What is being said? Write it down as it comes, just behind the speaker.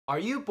Are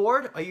you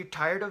bored? Are you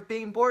tired of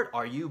being bored?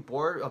 Are you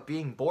bored of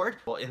being bored?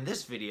 Well, in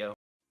this video,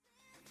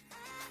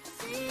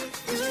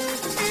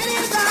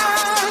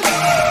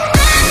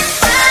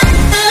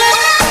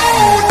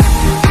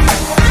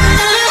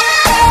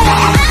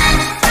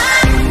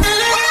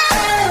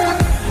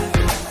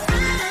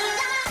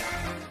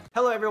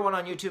 hello everyone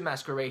on YouTube,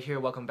 MaskKoRaid here.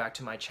 Welcome back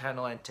to my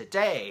channel, and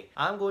today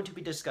I'm going to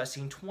be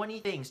discussing 20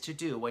 things to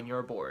do when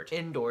you're bored,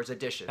 indoors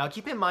edition. Now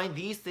keep in mind,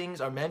 these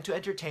things are meant to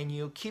entertain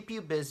you, keep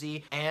you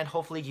busy, and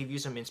hopefully give you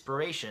some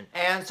inspiration.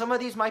 And some of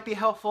these might be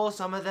helpful,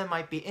 some of them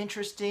might be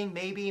interesting,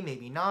 maybe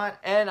not.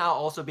 And I'll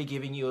also be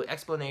giving you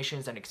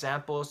explanations and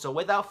examples. So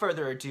without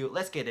further ado,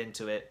 let's get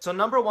into it. So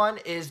number one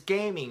is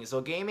gaming.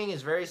 So gaming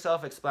is very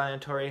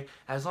self-explanatory.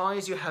 As long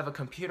as you have a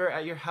computer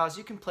at your house,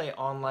 you can play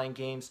online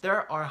games.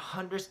 There are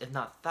hundreds, if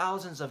not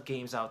thousands of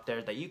games out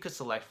there that you could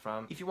select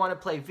from. If you want to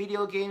play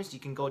video games, you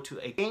can go to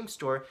a game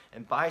store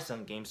and buy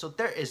some games, so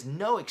there is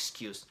no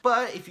excuse.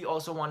 But if you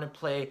also want to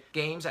play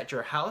games at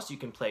your house, you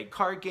can play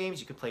card games,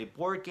 you can play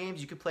board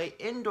games, you can play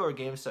indoor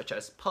games such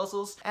as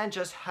puzzles, and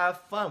just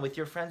have fun with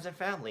your friends and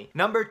family.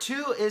 Number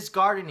two is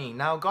gardening.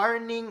 Now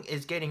gardening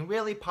is getting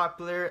really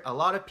popular. A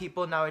lot of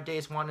people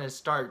nowadays want to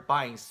start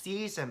buying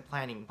seeds and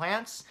planting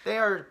plants. They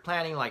are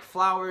planting like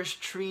flowers,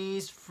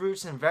 trees,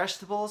 fruits, and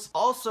vegetables.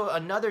 Also,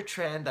 another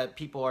trend that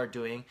people are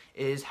doing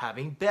is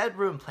having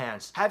bedroom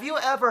plants. Have you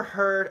ever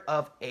heard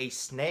of a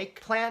snake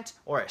plant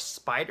or a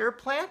spider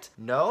plant?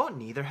 No,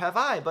 neither have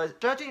I, but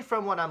judging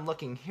from what I'm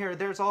looking here,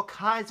 there's all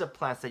kinds of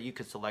plants that you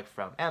could select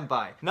from and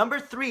buy. Number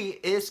three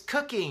is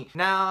cooking.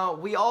 Now,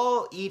 we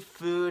all eat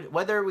food.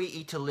 Whether we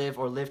eat to live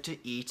or live to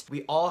eat,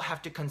 we all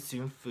have to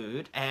consume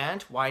food,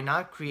 and why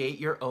not create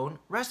your own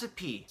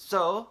recipe?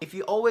 So if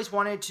you always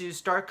wanted to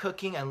start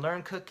cooking and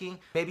learn cooking,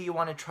 maybe you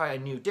want to try a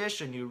new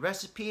dish, a new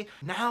recipe,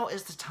 now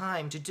is the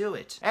time to do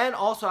it. And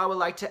also, I would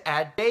like to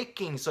add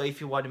baking. So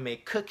if you want to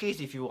make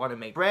cookies, if you want to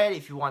make bread,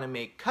 if you want to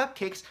make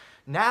cupcakes,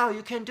 now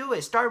you can do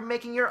it. Start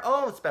making your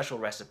own special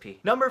recipe.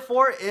 Number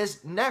four is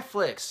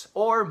Netflix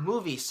or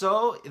movies.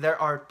 So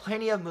there are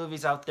plenty of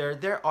movies out there.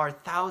 There are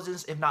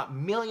thousands, if not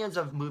millions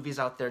of movies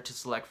out there to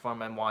select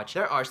from and watch.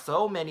 There are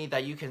so many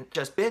that you can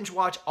just binge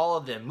watch all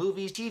of them.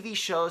 Movies, TV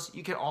shows.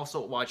 You can also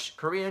watch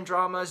Korean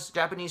dramas,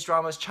 Japanese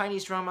dramas,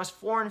 Chinese dramas,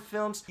 foreign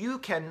films. You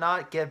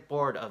cannot get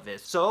bored of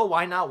it. So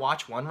why not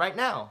watch one right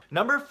now?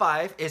 Number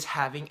five is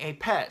having a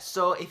pet.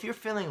 So if you're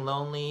feeling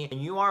lonely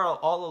and you are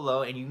all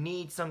alone and you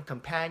need some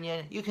companion,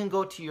 you can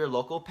go to your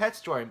local pet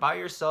store and buy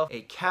yourself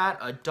a cat,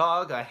 a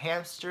dog, a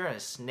hamster, a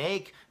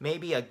snake,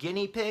 maybe a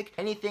guinea pig,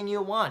 anything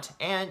you want.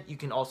 And you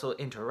can also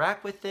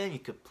interact with them, you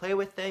could play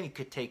with them, you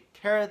could take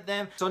care of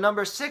them. So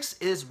number six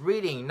is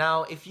reading.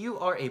 Now, if you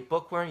are a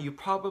bookworm, you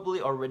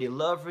probably already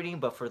love reading,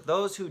 but for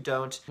those who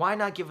don't, why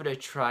not give it a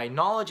try?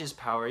 Knowledge is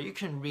power. You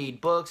can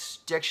read books,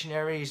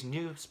 dictionaries,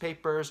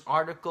 newspapers,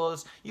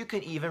 articles. You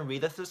can even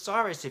read the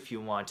thesaurus if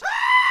you want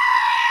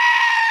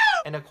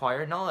and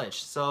acquire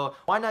knowledge. So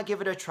why not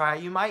give it a try?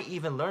 You might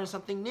even learn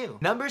something new.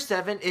 Number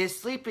seven is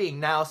sleeping.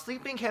 Now,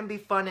 sleeping can be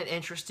fun and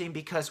interesting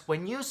because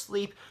when you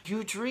sleep,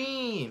 you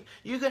dream.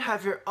 You could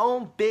have your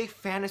own big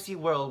fantasy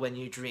world when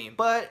you dream,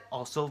 but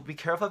also be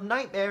careful of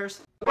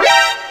nightmares.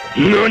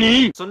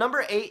 NANI? So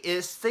number eight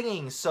is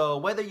singing. So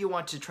whether you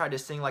want to try to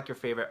sing like your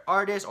favorite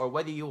artist or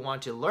whether you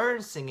want to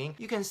learn singing,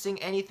 you can sing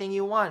anything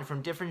you want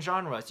from different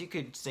genres. You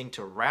could sing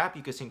to rap,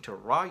 you could sing to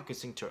rock, you could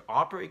sing to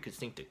opera, you could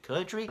sing to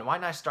country. And why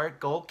not start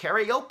go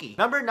karaoke?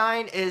 Number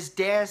nine is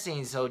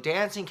dancing. So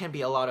dancing can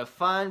be a lot of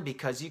fun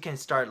because you can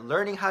start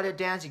learning how to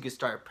dance, you can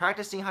start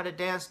practicing how to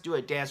dance, do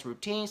a dance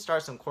routine,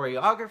 start some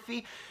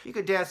choreography. You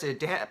could dance to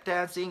tap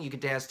dancing, you could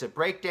dance to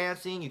break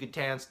dancing, you could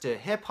dance to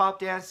hip hop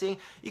dancing,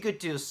 you could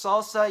do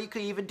salsa, you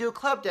could even do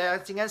club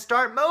dancing and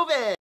start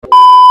moving.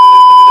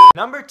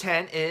 Number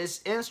 10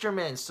 is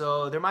instruments.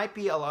 So there might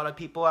be a lot of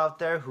people out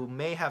there who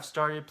may have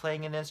started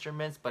playing an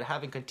instrument but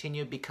haven't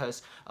continued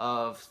because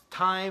of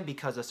time,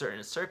 because of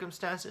certain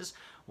circumstances.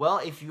 Well,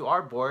 if you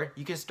are bored,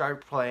 you can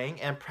start playing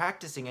and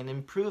practicing and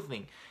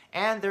improving.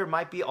 And there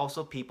might be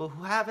also people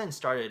who haven't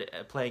started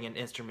playing an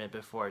instrument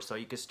before. So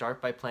you could start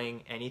by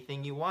playing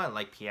anything you want,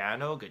 like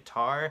piano,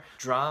 guitar,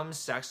 drums,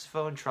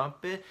 saxophone,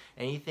 trumpet,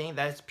 anything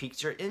that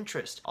piques your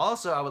interest.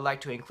 Also, I would like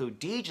to include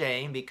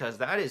DJing because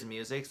that is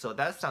music, so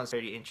that sounds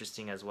pretty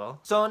interesting as well.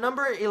 So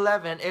number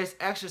 11 is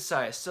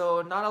exercise.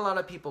 So not a lot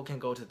of people can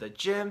go to the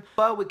gym,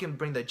 but we can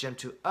bring the gym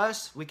to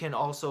us. We can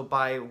also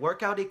buy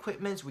workout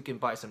equipment, we can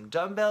buy some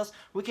dumbbells,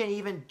 we can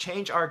even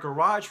change our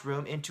garage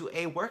room into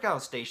a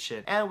workout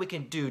station, and we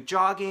can do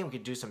jogging, we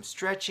could do some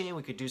stretching,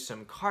 we could do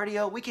some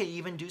cardio, we could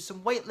even do some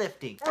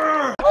weightlifting.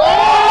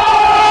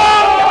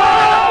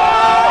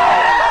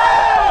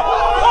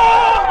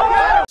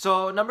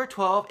 So So number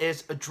 12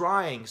 is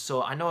drawing.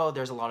 So I know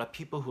there's a lot of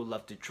people who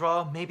love to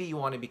draw. Maybe you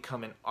want to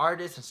become an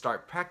artist and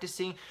start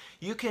practicing.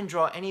 You can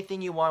draw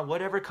anything you want,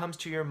 whatever comes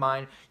to your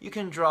mind. You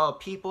can draw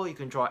people, you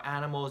can draw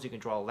animals, you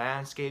can draw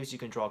landscapes, you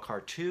can draw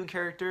cartoon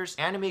characters,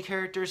 anime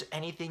characters,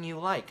 anything you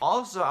like.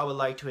 Also, I would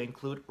like to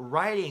include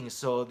writing.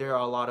 So there are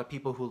a lot of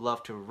people who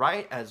love to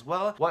write as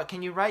well. What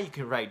can you write? You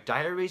can write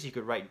diaries, you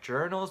could write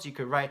journals, you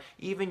could write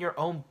even your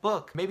own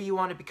book. Maybe you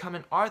want to become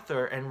an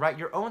author and write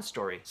your own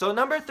story. So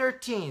number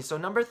 13. So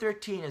number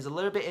 13 is a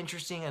little bit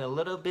interesting and a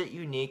little bit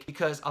unique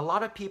because a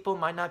lot of people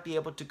might not be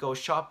able to go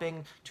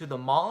shopping to the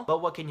mall,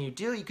 but what can you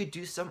do? You could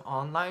do some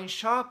online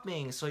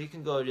shopping. So you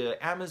can go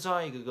to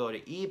Amazon, you could go to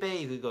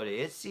eBay, you could go to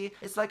Etsy.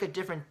 It's like a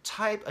different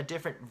type, a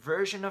different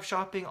version of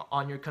shopping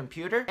on your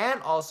computer.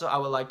 And also I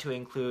would like to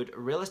include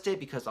real estate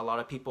because a lot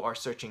of people are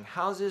searching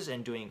houses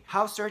and doing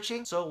house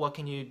searching. So what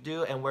can you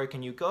do and where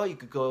can you go? You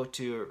could go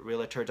to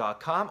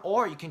realtor.com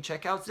or you can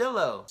check out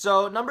Zillow.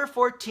 So number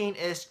 14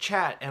 is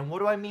chat. And what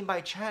do I mean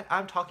by chat?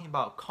 I'm talking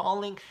about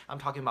calling, I'm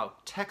talking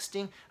about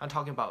texting, I'm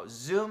talking about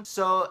Zoom.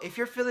 So if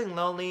you're feeling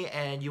lonely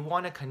and you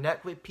want to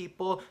connect with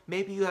people,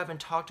 maybe you haven't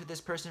talked to this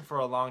person for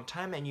a long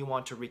time and you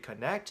want to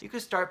reconnect, you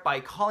could start by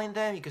calling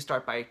them, you could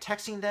start by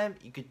texting them,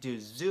 you could do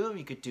Zoom,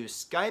 you could do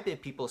Skype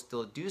if people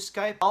still do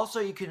Skype. Also,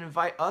 you can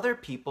invite other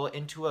people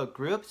into a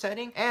group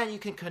setting and you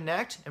can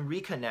connect and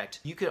reconnect.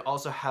 You could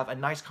also have a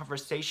nice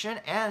conversation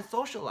and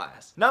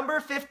socialize. Number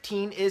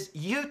 15 is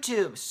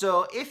YouTube.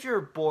 So if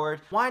you're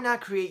bored, why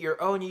not create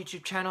your own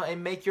YouTube channel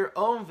and make your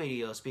own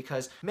videos?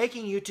 Because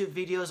making YouTube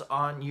videos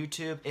on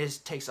YouTube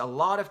takes a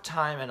lot of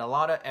time and a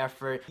lot of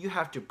effort. You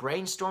have to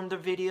brainstorm the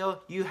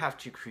video, you have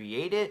to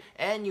create it,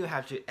 and you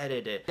have to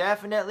edit it.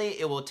 Definitely,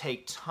 it will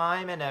take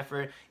time and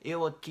effort. It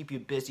will keep you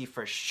busy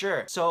for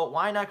sure. So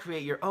why not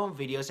create your own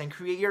videos and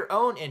create your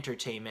own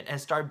entertainment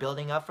and start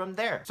building up from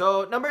there?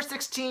 So number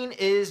 16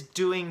 is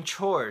doing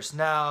chores.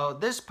 Now,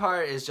 this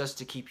part is just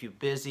to keep you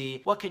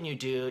busy. What can you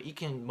do? You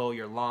can mow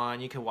your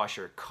lawn, you can wash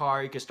your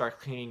car, you can start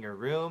cleaning your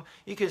room,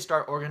 you can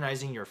start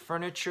organizing your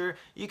furniture,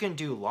 you can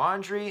do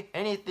laundry.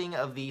 Anything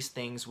of these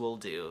things will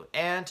do.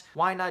 And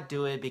why not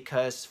do it?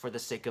 Because for the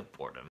sake of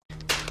boredom.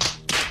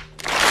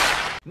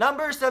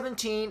 Number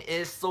 17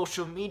 is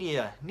social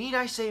media. Need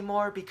I say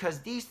more?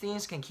 Because these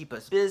things can keep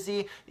us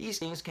busy, these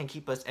things can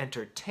keep us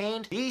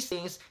entertained, these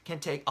things can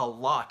take a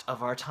lot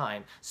of our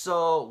time.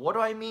 So what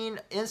do I mean?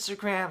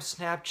 Instagram,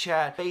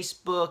 Snapchat,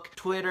 Facebook,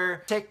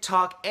 Twitter,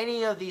 TikTok,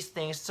 any of these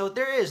things. So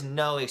there is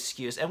no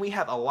excuse, and we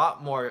have a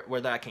lot more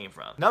where that came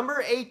from.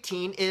 Number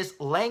 18 is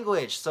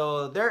language.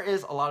 So there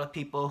is a lot of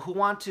people who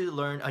want to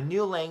learn a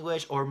new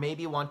language or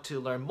maybe want to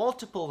learn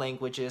multiple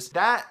languages.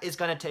 That is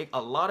going to take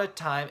a lot of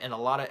time and a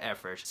lot of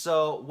effort.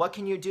 So what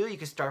can you do? You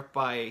can start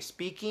by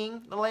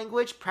speaking the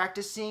language,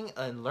 practicing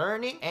and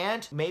learning,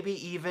 and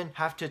maybe even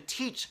have to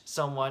teach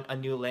someone a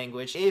new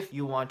language if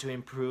you want to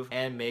improve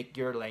and make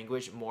your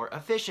language more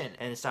efficient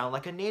and sound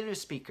like a native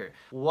speaker.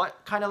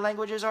 What kind of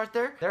languages are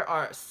there? There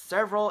are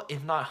several,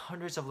 if not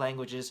hundreds of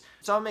languages.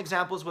 Some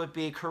examples would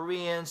be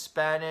Korean,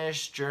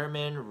 Spanish,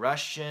 German,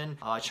 Russian,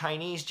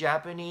 Chinese,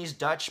 Japanese,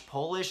 Dutch,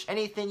 Polish,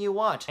 anything you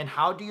want. And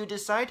how do you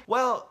decide?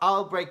 Well,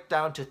 I'll break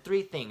down to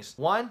 3 things.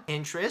 1,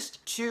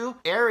 interest. 2,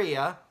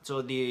 area, so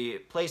the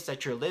place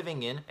that you're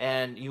living in,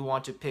 and you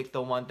want to pick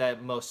the one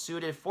that most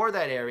suited for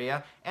that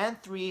area.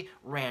 And 3,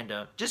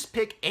 random. Just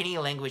pick any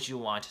language you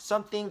want,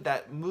 something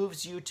that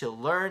moves you to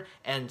learn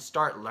and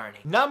start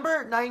learning.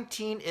 Number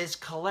 19 is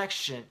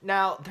collection.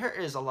 Now, there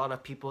is a lot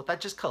of people that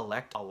just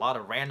collect a lot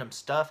of random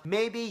stuff.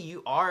 Maybe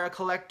you are a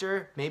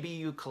collector, maybe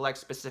you collect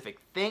specific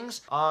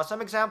things.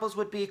 Some examples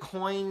would be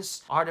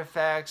coins,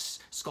 artifacts,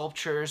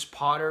 sculptures,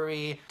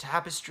 pottery,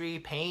 tapestry,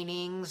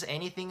 paintings,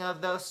 anything of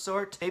those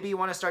sorts. Maybe you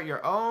want to start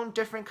your own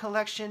different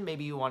collection.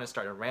 Maybe you want to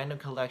start a random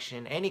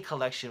collection. Any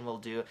collection will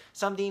do.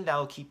 Something that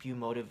will keep you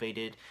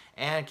motivated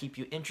and keep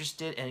you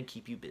interested and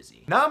keep you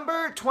busy.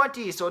 Number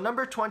 20. So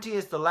number 20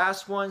 is the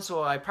last one.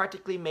 So I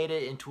practically made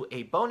it into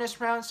a bonus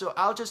round. So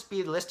I'll just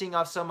be listing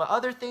off some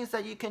other things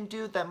that you can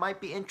do that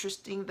might be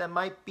interesting, that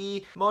might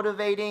be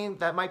motivating,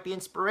 that might be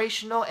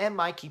inspirational, and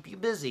might keep you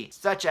busy.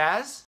 Such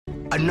as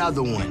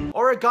another one.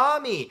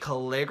 Origami,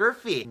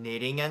 calligraphy,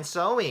 knitting and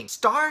sewing,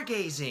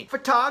 stargazing,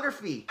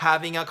 photography,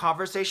 having a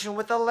conversation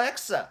with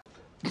Alexa.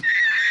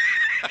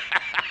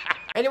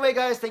 Anyway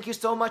guys, thank you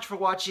so much for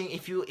watching.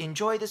 If you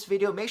enjoyed this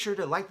video, make sure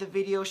to like the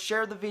video,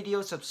 share the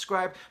video,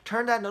 subscribe,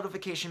 turn that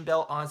notification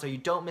bell on so you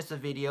don't miss a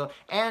video,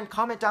 and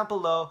comment down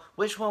below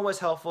which one was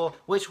helpful,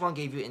 which one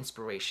gave you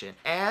inspiration.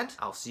 And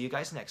I'll see you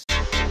guys next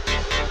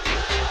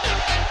time.